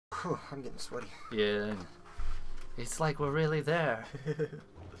Whew, I'm getting sweaty. Yeah. It's like we're really there. Yeah,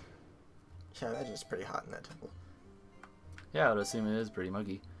 I imagine it's pretty hot in that temple. Yeah, I would assume it is pretty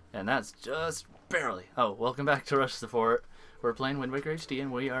muggy. And that's just barely. Oh, welcome back to Rush the Fort. We're playing Wind Waker HD,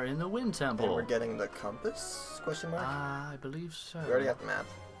 and we are in the Wind Temple. And we're getting the compass? Question mark? I believe so. We already got the map.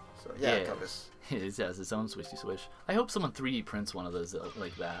 So, yeah, compass. It has its own swishy swish. I hope someone 3D prints one of those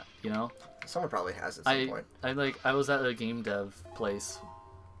like that, you know? Someone probably has at some point. I was at a game dev place.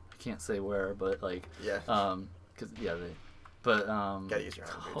 I can't say where, but like... Yeah. Gotta use your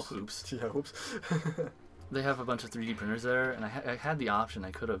own boots. Oh, oops. Yeah, oops. They have a bunch of 3D printers there, and I had the option.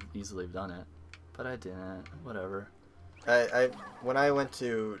 I could have easily done it, but I didn't. Whatever. When I went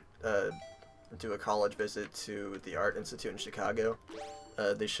to do a college visit to the Art Institute in Chicago,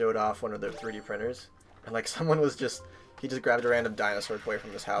 they showed off one of their 3D printers, and like someone was he just grabbed a random dinosaur toy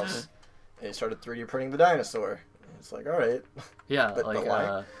from his house, and he started 3D printing the dinosaur. And it's like, all right. Yeah, but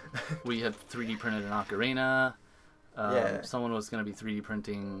why? We had 3D printed an ocarina. Yeah. Someone was going to be 3D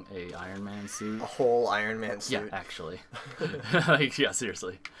printing a Iron Man suit. A whole Iron Man suit. Yeah, actually. Like, yeah,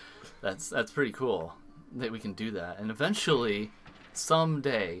 seriously. That's pretty cool that we can do that. And eventually,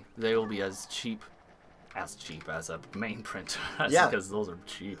 someday, they will be as cheap as a main printer. Yeah. Because those are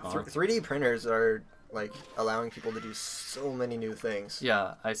cheap, huh? 3D printers are, like, allowing people to do so many new things.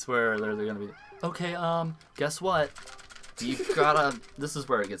 Yeah, I swear they're going to be... Okay, guess what? You've gotta... This is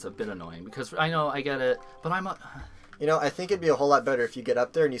where it gets a bit annoying, because I know, I get it, but I'm a... You know, I think it'd be a whole lot better if you get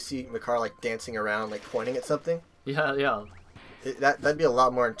up there and you see Makar, like, dancing around, like, pointing at something. Yeah, yeah. That'd be a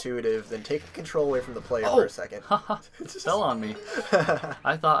lot more intuitive than taking control away from the player for a second. Fell on me.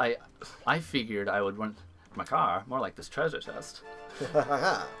 I thought I figured I would run my car more like this treasure chest.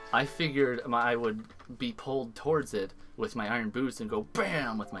 I figured I would be pulled towards it with my iron boots and go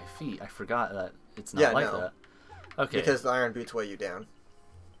bam with my feet. I forgot that it's not that. Okay. Because the iron boots weigh you down.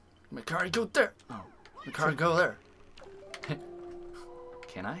 My car go there. Oh, my car go there.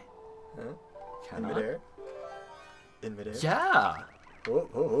 Can I? Huh? Can In midair? In midair? Yeah.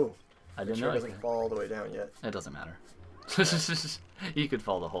 Oh. I didn't know. It know. Doesn't fall all the way down yet. It doesn't matter. You could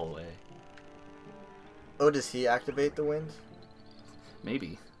fall the whole way. Oh, does he activate the wind?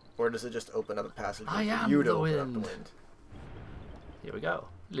 Maybe. Or does it just open up a passage for I am you to the open wind. up the wind? Here we go.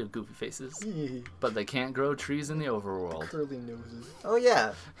 Little goofy faces. But they can't grow trees in the overworld. Curly noses. Oh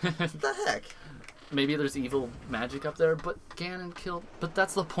yeah. What the heck? Maybe there's evil magic up there, but Ganon killed... But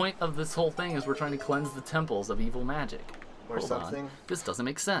that's the point of this whole thing, is we're trying to cleanse the temples of evil magic. Or Hold something. on. This doesn't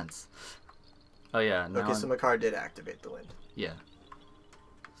make sense. Oh yeah. Now Okay, so Makar did activate the wind. Yeah.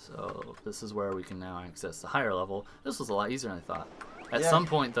 So this is where we can now access the higher level. This was a lot easier than I thought. At some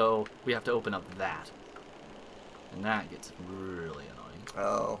point, though, we have to open up that. And that gets really annoying.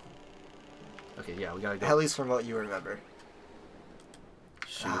 Oh. Okay, yeah, we gotta go. At least from what you remember.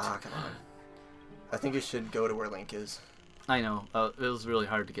 Shoot. Ah, come on. I think you should go to where Link is. I know. It was really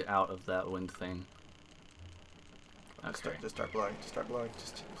hard to get out of that wind thing. Okay. Just start blowing. Just start blowing.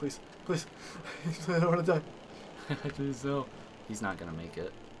 Just please. I don't want to die. Please no. He's not gonna make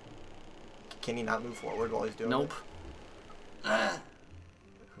it. Can he not move forward while he's doing Nope. it?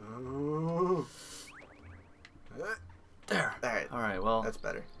 Nope. There. Alright. Alright, well. That's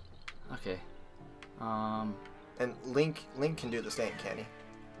better. Okay. And Link can do the same, can he?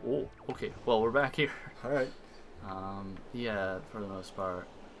 Oh, okay. Well, we're back here. Alright. Yeah, for the most part.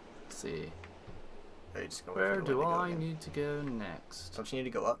 Let's see. Are you just going Where for the do way to go I again? need to go next? Don't you need to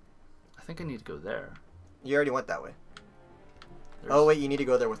go up? I think I need to go there. You already went that way. There's, Oh, wait, you need to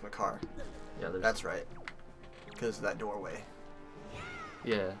go there with Makar. Yeah, there's... That's right. Because of that doorway.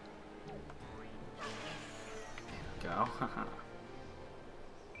 Yeah. There we go.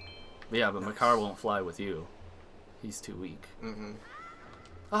 Yeah, but Makar won't fly with you. He's too weak. Mm-hmm.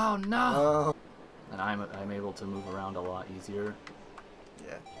 Oh, no! Oh. And I'm able to move around a lot easier.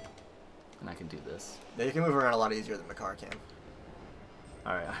 Yeah. And I can do this. Yeah, you can move around a lot easier than Makar can.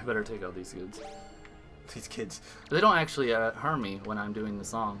 Alright, I better take out these goods. These kids. They don't actually harm me when I'm doing the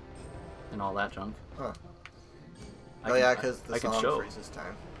song and all that junk. Huh. I Oh, can- yeah, because the I can song show. freezes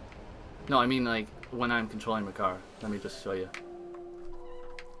time. No, I mean like when I'm controlling Makar. Let me just show you.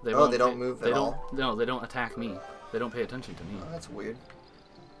 They Oh, they don't move at all? No, they don't attack me. They don't pay attention to me. Oh, that's weird.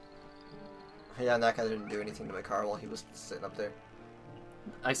 Yeah, and that guy didn't do anything to Makar while he was sitting up there.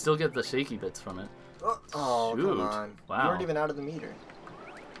 I still get the shaky bits from it. Oh, Shoot. come on. Wow. You weren't even out of the meter.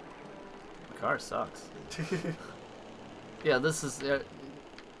 Makar sucks. Yeah, this is...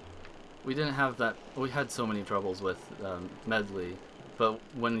 we didn't have that... We had so many troubles with Medley, but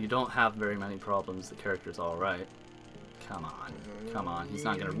when you don't have very many problems, the character's alright. Come on. Come on. He's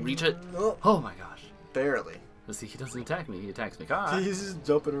not going to reach it. Oh, Oh my gosh. barely. But see, he doesn't attack me. He attacks my car. He's just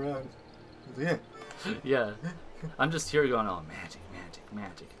jumping around. Yeah. Yeah. I'm just here going, oh, magic, magic,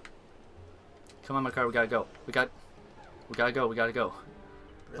 magic. Come on, my car. We gotta go. We gotta go. We gotta go.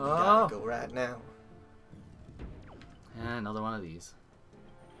 Really gotta go right now. And another one of these.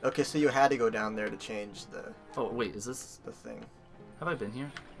 Okay, so you had to go down there to change the... Oh, wait, is this... the thing. Have I been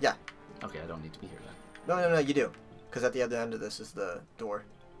here? Yeah. Okay, I don't need to be here then. No, you do. Because at the other end of this is the door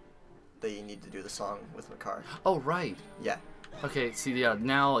that you need to do the song with the car. Oh, right. Yeah. Okay, see, yeah,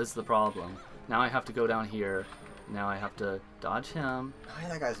 now is the problem. Now I have to go down here. Now I have to dodge him. Oh, yeah,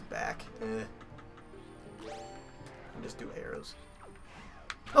 that guy's back. Just do arrows.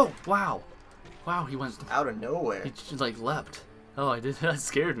 Oh, wow. Wow, he went... Out of nowhere. He just, like, leapt. Oh, I did. That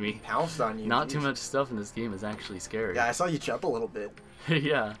scared me. Pounced on you. Not geez. too much stuff in this game is actually scary. Yeah, I saw you jump a little bit.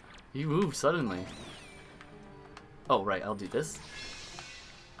 Yeah, he moved suddenly. Oh, right, I'll do this.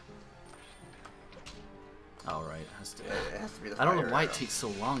 Oh, right, it has to. Yeah, it has to be the I don't know fire why arrow. it takes so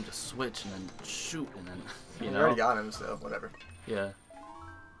long to switch and then shoot and then, you know. already got him, so whatever. Yeah.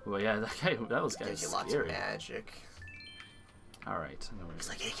 Well, yeah, that was Gives you scary. lots of magic. All right. He's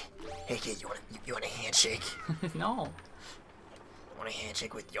like, hey kid, you want a handshake? No. Want a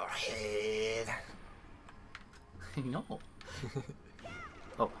handshake with your head? No.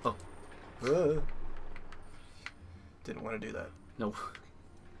 Oh. Didn't want to do that. No.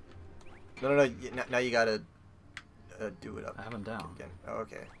 No. Now you gotta do it up. I have him down. Again. Oh,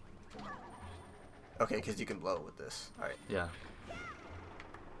 okay. Okay, because you can blow it with this. All right. Yeah.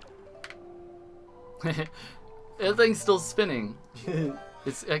 That thing's still spinning. It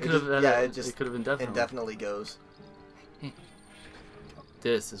could have. Yeah, it could have indefinitely. Indefinitely goes.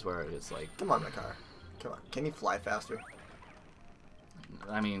 This is where it's like. Come on, my car. Come on. Can you fly faster?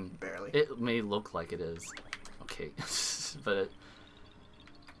 I mean, barely. It may look like it is. Okay, but it.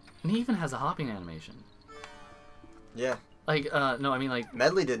 And he even has a hopping animation. Yeah. Like, no, I mean like.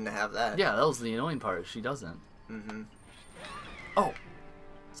 Medley didn't have that. Yeah, that was the annoying part. She doesn't. Mm-hmm. Oh.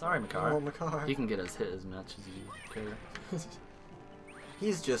 Sorry, Makar. Oh, Makar. He can get us hit as much as you care.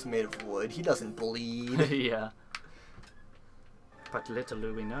 He's just made of wood. He doesn't bleed. Yeah. But little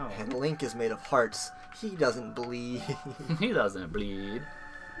do we know. And Link is made of hearts. He doesn't bleed. He doesn't bleed.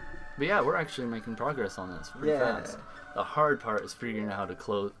 But yeah, we're actually making progress on this pretty fast. The hard part is figuring out how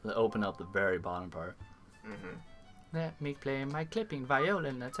to open up the very bottom part. Mm-hmm. Let me play my clipping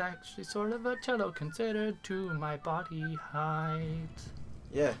violin. That's actually sort of a cello considered to my body height.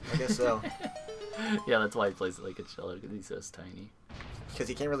 Yeah, I guess so. Yeah, that's why he plays it like a cello, because he's so tiny. Because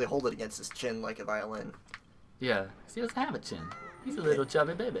he can't really hold it against his chin like a violin. Yeah, because he doesn't have a chin. He's a little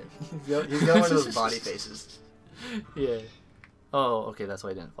chubby baby. He's got one of those body faces. Yeah. Oh, okay, that's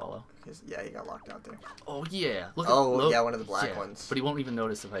why I didn't follow. Yeah, he got locked out there. Oh yeah. Look yeah, one of the black ones. But he won't even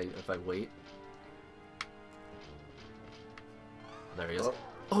notice if I wait. There he is.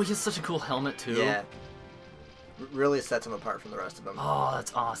 Oh, he has such a cool helmet too. Yeah. Really sets him apart from the rest of them. Oh,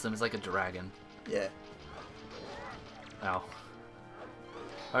 that's awesome. It's like a dragon. Yeah. Ow.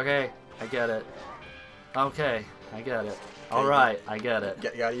 Okay, I get it. Okay, I get it. Alright, I get it.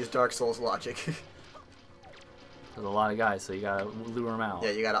 You gotta use Dark Souls logic. There's a lot of guys, so you gotta lure them out.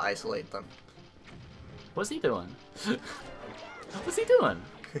 Yeah, you gotta isolate them. What's he doing? What's he doing?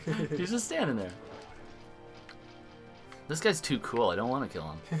 He's just standing there. This guy's too cool. I don't want to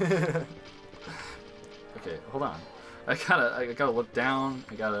kill him. Okay, hold on. I gotta look down.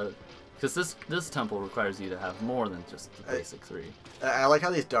 Because this temple requires you to have more than just the basic 3. I like how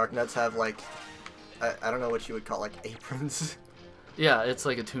these Dark Nuts have like, I don't know what you would call like aprons. Yeah, it's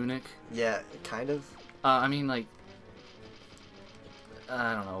like a tunic. Yeah, kind of. I mean like,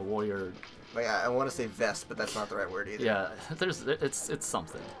 I don't know, warrior. Like I want to say vest, but that's not the right word either. Yeah, it's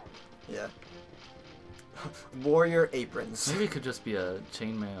something. Yeah. Warrior aprons. Maybe it could just be a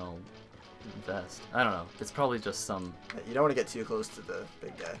chainmail vest. I don't know. It's probably just some. You don't want to get too close to the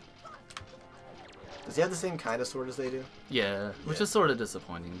big guy. Does he have the same kind of sword as they do? Yeah, which is sort of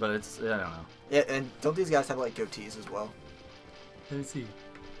disappointing, but it's, I don't know. Yeah, and don't these guys have like goatees as well? Let me see.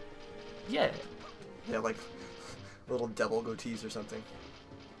 Yeah. Yeah, like little devil goatees or something.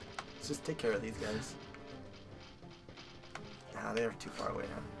 Let's just take care of these guys. Nah, they're too far away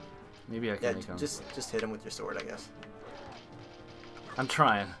now. Maybe I can make them. just hit them with your sword, I guess. I'm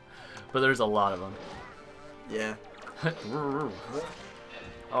trying, but there's a lot of them. Yeah.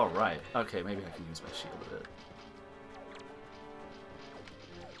 All right. Okay, maybe I can use my shield a bit.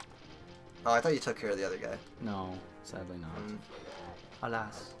 Oh, I thought you took care of the other guy. No, sadly not.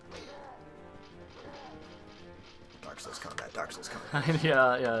 Alas. Dark Souls combat. Dark Souls combat.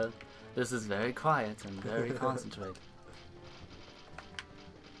 Yeah. This is very quiet and very concentrated.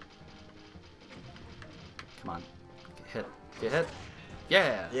 Come on. Get hit. Get hit.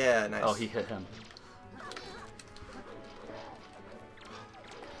 Yeah. Yeah, nice. Oh, he hit him.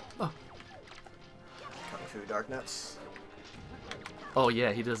 Oh. Kung Fu Dark Nuts. Oh,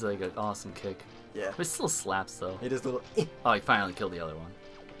 yeah, he does like an awesome kick. Yeah. But it still slaps, though. He does little... Oh, he finally killed the other one.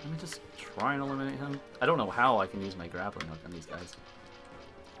 Let me just try and eliminate him. I don't know how I can use my grappling hook on these guys.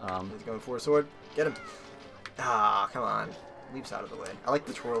 He's going for a sword. Get him. Ah, come on. Leaps out of the way. I like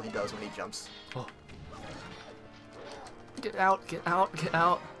the twirl he does when he jumps. Oh. Get out, get out, get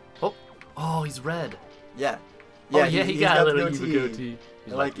out. Oh, oh, he's red. Yeah. Yeah, oh, yeah, he got a little goatee. goatee.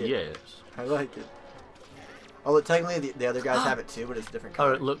 He's I like it. Yes. I like it. Although technically the other guys have it too, but it's a different color.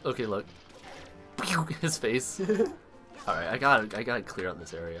 Alright, look, okay, look. His face. Alright, I gotta clear out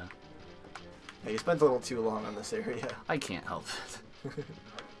this area. Yeah, you spent a little too long on this area. I can't help it.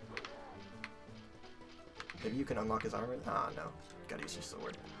 Maybe you can unlock his armor? Ah, no. Gotta use your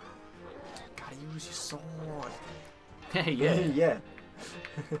sword. Gotta use your sword. Hey, yeah. Yeah.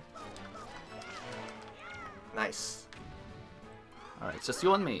 Nice. Alright, it's just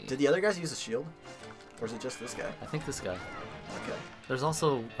you and me. Did the other guys use a shield? Or is it just this guy? I think this guy. Okay. There's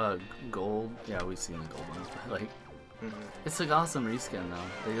also gold. Yeah, we've seen the gold ones. But, like, it's an awesome reskin,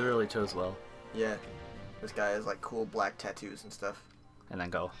 though. They really chose well. Yeah. This guy has, like, cool black tattoos and stuff. And then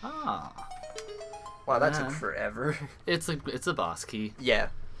go, ah. Wow, that took forever. It's a boss key. Yeah.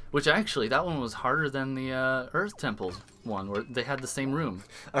 Which actually, that one was harder than the Earth Temples one, where they had the same room.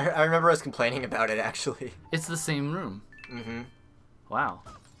 I remember us complaining about it, actually. It's the same room. Mm-hmm. Wow.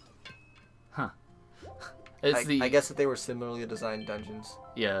 Huh. I guess that they were similarly designed dungeons.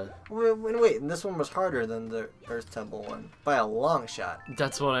 Yeah. Wait, and this one was harder than the Earth Temple one by a long shot.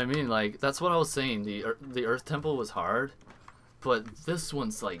 That's what I mean. Like, that's what I was saying. The Earth Temple was hard, but this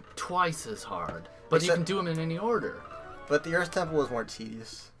one's like twice as hard. But you can do them in any order. But the Earth Temple was more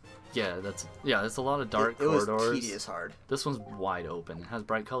tedious. Yeah, that's a lot of dark corridors. It was tedious hard. This one's wide open. It has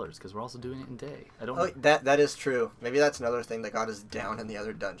bright colors because we're also doing it in day. I don't. Oh, that is true. Maybe that's another thing that got us down in the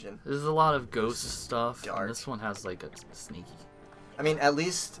other dungeon. There's a lot of ghost stuff. Dark. And this one has like a sneaky. I mean, at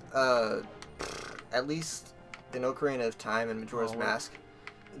least in Ocarina of Time and Majora's Mask,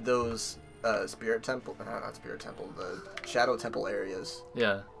 those Spirit Temple, not Spirit Temple, the Shadow Temple areas.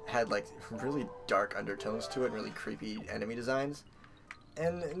 Yeah. Had like really dark undertones to it and really creepy enemy designs.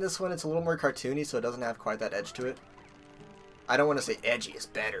 And in this one, it's a little more cartoony, so it doesn't have quite that edge to it. I don't want to say edgy is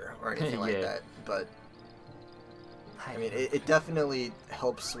better or anything like that, but I mean, it definitely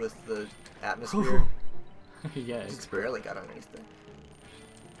helps with the atmosphere. Yeah, Just barely got underneath there.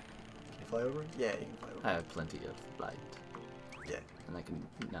 Can you fly over? Yeah, you can fly over. I have plenty of light. Yeah. And I can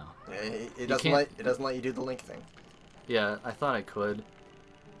no. Yeah, it doesn't let you do the Link thing. Yeah, I thought I could.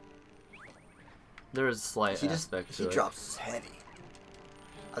 There is a slight aspect to it. He drops heavy.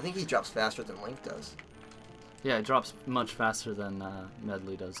 I think he drops faster than Link does. Yeah, it drops much faster than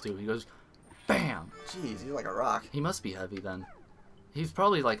Medley does too. He goes, BAM! Jeez, he's like a rock. He must be heavy then. He's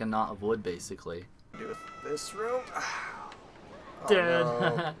probably like a knot of wood, basically. Do with this room. Oh, Dead.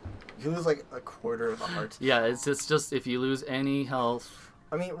 no. You lose like a quarter of a heart. Yeah, it's just if you lose any health.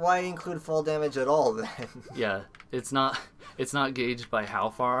 I mean, why include fall damage at all then? Yeah, it's not gauged by how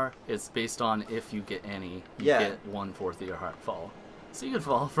far. It's based on if you get any. You get 1/4 of your heart fall. So you could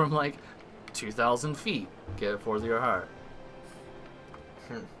fall from like 2,000 feet, get 1/4 of your heart.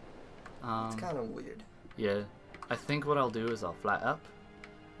 It's kind of weird. Yeah, I think what I'll do is I'll fly up,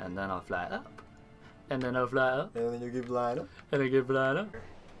 and then I'll fly up, and then I'll fly up, and then you keep flying up, and I keep flying up.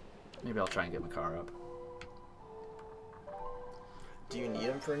 Maybe I'll try and get my car up. Do you need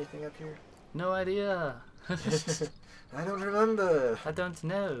him for anything up here? No idea. I don't remember. I don't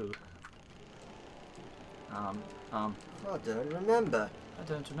know. I don't remember. I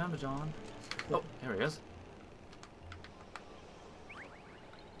don't remember, John. Oh, here he is.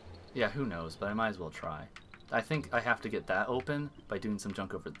 Yeah, who knows, but I might as well try. I think I have to get that open by doing some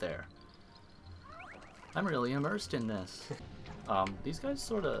junk over there. I'm really immersed in this. These guys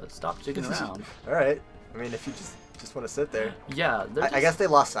sort of stopped jigging around. Alright. I mean, if you just want to sit there. Yeah, I guess they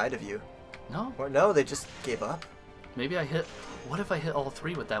lost sight of you. No? Or no, they just gave up. Maybe I hit... What if I hit all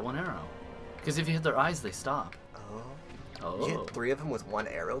three with that one arrow? Because if you hit their eyes, they stop. Oh. You hit 3 of them with 1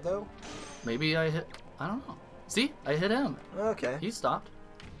 arrow, though? Maybe I hit... I don't know. See? I hit him. Okay. He stopped.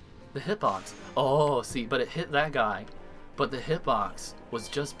 The hitbox. Oh, see, but it hit that guy. But the hitbox was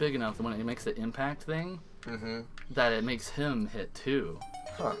just big enough that when it makes the impact thing, that it makes him hit too.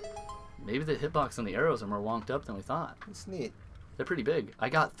 Huh. Maybe the hitbox and the arrows are more wonked up than we thought. That's neat. They're pretty big. I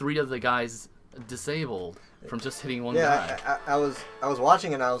got 3 of the guys disabled from just hitting one guy. Yeah, I was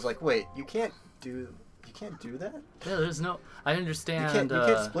watching and I was like, wait, you can't You can't do that? Yeah, there's no... I understand... You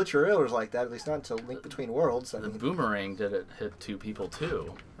can't split your railers like that, at least not to Link Between Worlds. The boomerang did it hit 2 people,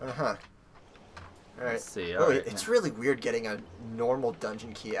 too. Uh-huh. Alright. Let's see. Oh, it's really weird getting a normal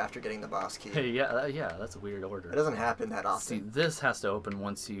dungeon key after getting the boss key. Hey, yeah, that's a weird order. It doesn't happen that often. See, this has to open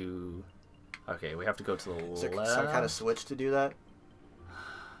once you... Okay, we have to go to the left. Is there some kind of switch to do that?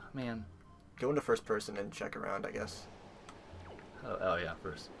 Man. Go into first person and check around, I guess. Oh yeah,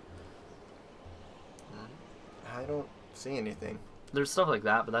 first. I don't see anything. There's stuff like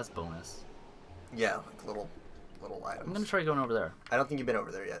that, but that's bonus. Yeah, like little items. I'm gonna try going over there. I don't think you've been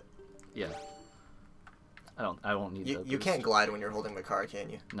over there yet. Yeah. I won't need You can't glide when you're holding the car, can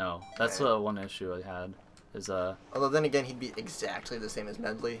you? No, that's the one issue I had. Is Although then again, he'd be exactly the same as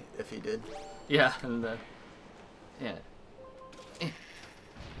Medley if he did. Yeah, and yeah.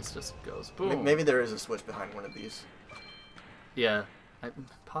 This just goes boom. Maybe there is a switch behind one of these. Yeah,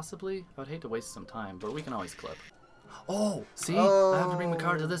 possibly. I would hate to waste some time, but we can always clip. Oh, see? Oh. I have to bring the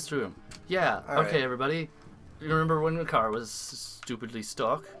car to this room. Yeah, All okay, right. everybody. You remember when the car was stupidly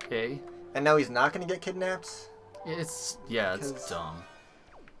stuck, okay? And now he's not going to get kidnapped? It's dumb.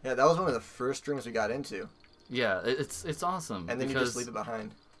 Yeah, that was one of the first rooms we got into. Yeah, it's awesome. And then you just leave it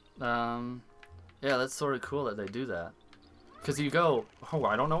behind. Yeah, that's sort of cool that they do that. Because you go, oh,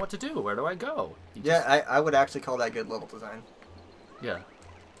 I don't know what to do. Where do I go? Yeah, I would actually call that good level design. Yeah.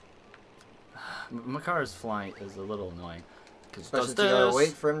 Makar's flight is a little annoying. Especially if you gotta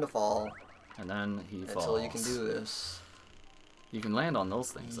wait for him to fall. And then he falls. Until you can do this. You can land on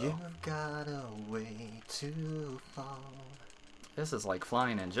those things, though. You've gotta wait to fall. This is like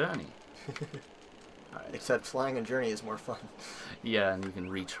flying in Journey. Right. Except flying in Journey is more fun. Yeah, and you can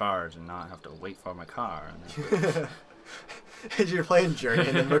recharge and not have to wait for my car. You're playing Journey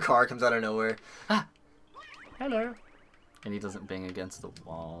and then the car comes out of nowhere. Ah! Hello. And he doesn't bang against the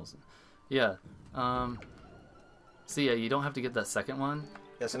walls. Yeah. So yeah, you don't have to get that second one.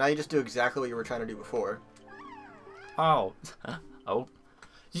 Yeah, so now you just do exactly what you were trying to do before. Oh. Oh.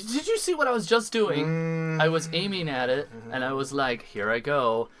 Did you see what I was just doing? I was aiming at it, and I was like, here I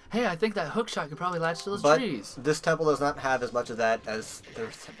go. Hey, I think that hook shot could probably latch to those trees. This temple does not have as much of that as their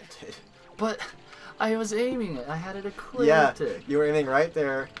temple did. But I was aiming it. I had it equipped. Yeah, you were aiming right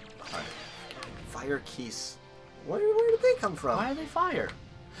there. Fire keys. Where did they come from? Why are they fire?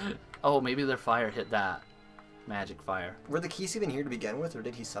 Oh, maybe their fire hit that. Magic fire. Were the keys even here to begin with, or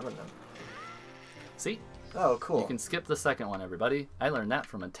did he summon them? See? Oh, cool. You can skip the second one, everybody. I learned that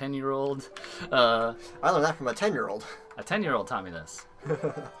from a 10-year-old. I learned that from a 10-year-old. A 10-year-old taught me this.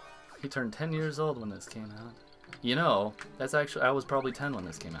 He turned 10 years old when this came out. You know, that's actually... I was probably 10 when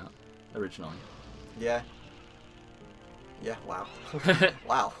this came out, originally. Yeah. Yeah, wow.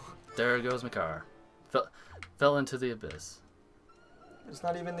 Wow. There goes my car. Fell into the abyss. It's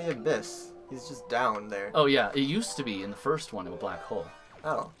not even the abyss. He's just down there. Oh, yeah. It used to be in the first one a black hole.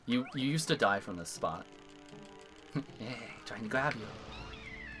 Oh. You used to die from this spot. Yeah, trying to grab you.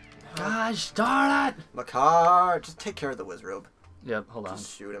 Gosh darn it! Makar, just take care of the Wizrobe. Yep, hold on.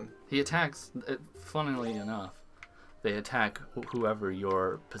 Just shoot him. He attacks, funnily enough, they attack whoever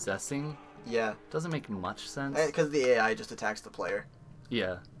you're possessing. Yeah. Doesn't make much sense. Because the AI just attacks the player.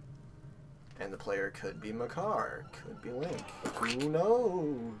 Yeah. And the player could be Makar, could be Link. Who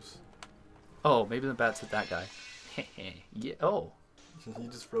knows? Oh, maybe the bats hit that guy. Yeah. Oh. You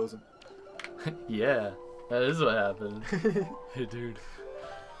just froze him. Yeah, that is what happened. Hey, dude.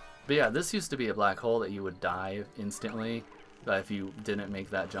 But yeah, this used to be a black hole that you would die instantly if you didn't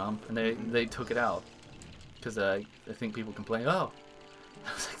make that jump, and they took it out because I think people complain. Oh,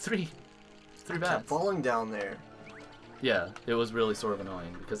 that was like three bats. Kept falling down there. Yeah, it was really sort of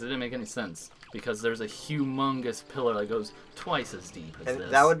annoying because it didn't make any sense. Because there's a humongous pillar that goes twice as deep as this.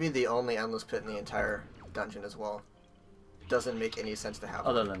 That would be the only endless pit in the entire dungeon as well. Doesn't make any sense to have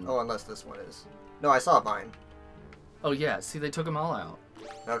Other one. than... Oh, unless this one is. No, I saw mine. Oh yeah, see, they took them all out.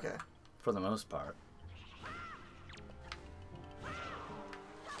 Okay. For the most part.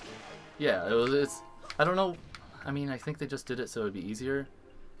 Yeah, it's... I don't know. I mean, I think they just did it so it'd be easier.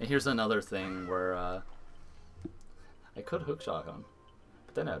 And here's another thing where I could hookshot him,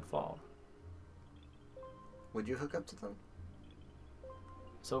 but then I'd fall. Would you hook up to them?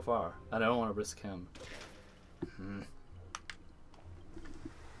 So far. I don't want to risk him.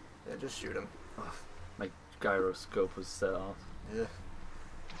 Yeah, just shoot him. Oh, my gyroscope was set off. Yeah.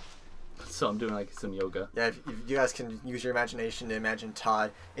 So I'm doing like some yoga. Yeah, if you guys can use your imagination to imagine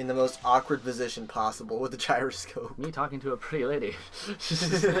Todd in the most awkward position possible with the gyroscope. Me talking to a pretty lady.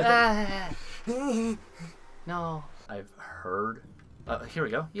 No. I've heard. Here we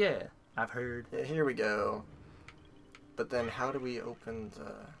go. Yeah, I've heard. Yeah, here we go. But then how do we open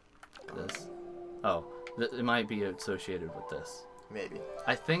the... This. Oh, It might be associated with this. Maybe.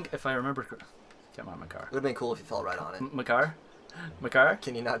 I think if I remember... Come on, Makar. Would have been cool if you fell right on it. Makar? Makar?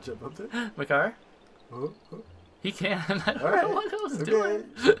 Can you not jump up there? Makar? Oh, oh. He can. I don't Alright. know what I was Okay. doing.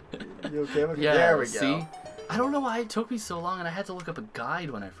 You okay? Okay. Yeah, There we see? go. I don't know why it took me so long, and I had to look up a guide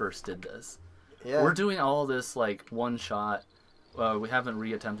when I first did this. Yeah. We're doing all this, like, one shot. We haven't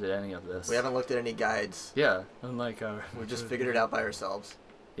reattempted any of this. We haven't looked at any guides. Yeah, unlike our... We just figured it out by ourselves.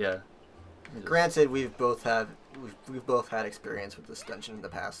 Yeah. Granted, we've both had experience with this dungeon in the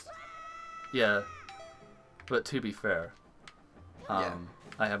past. Yeah. But to be fair, Yeah.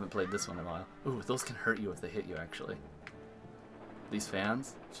 I haven't played this one in a while. Ooh, those can hurt you if they hit you, actually. These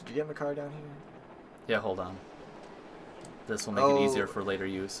fans? Should you get my car down here? Yeah, hold on. This will make it easier for later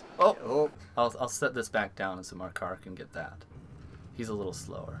use. Oh. I'll set this back down so Makar can get that. He's a little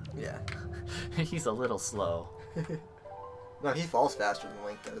slower. Yeah. He's a little slow. No, he falls faster than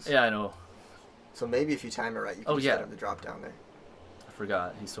Link does. Yeah, I know. So maybe if you time it right, you can just get him to drop down there. I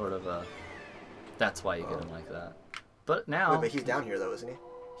forgot. He's sort of that's why you get him like that. But now... Wait, but he's down here though, isn't he?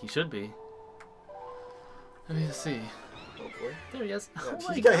 He should be. Let me see. Hopefully. There he is. Yeah, Oh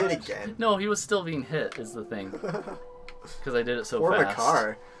my he got gosh. hit again. No, he was still being hit is the thing. Because I did it so Poor fast.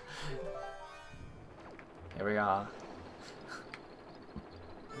 Makar. Here we are.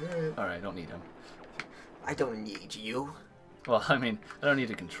 Alright. Alright, I don't need him. I don't need you. Well, I mean, I don't need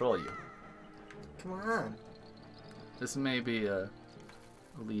to control you. Come on. This may be a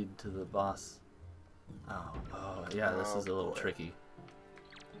lead to the boss. Oh, yeah, this is a little tricky.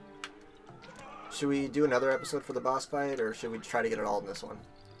 Should we do another episode for the boss fight, or should we try to get it all in this one?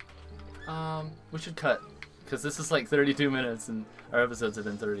 We should cut. Because this is like 32 minutes, and our episodes have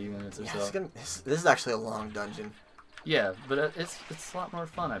been 30 minutes or Yeah, so. this is actually a long dungeon. Yeah, but it's a lot more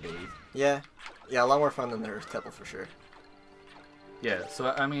fun, I believe. Yeah, a lot more fun than the Earth Temple for sure. Yeah, so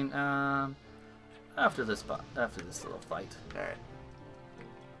I mean, after this little fight. All right.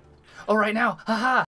 Oh, right now! Haha!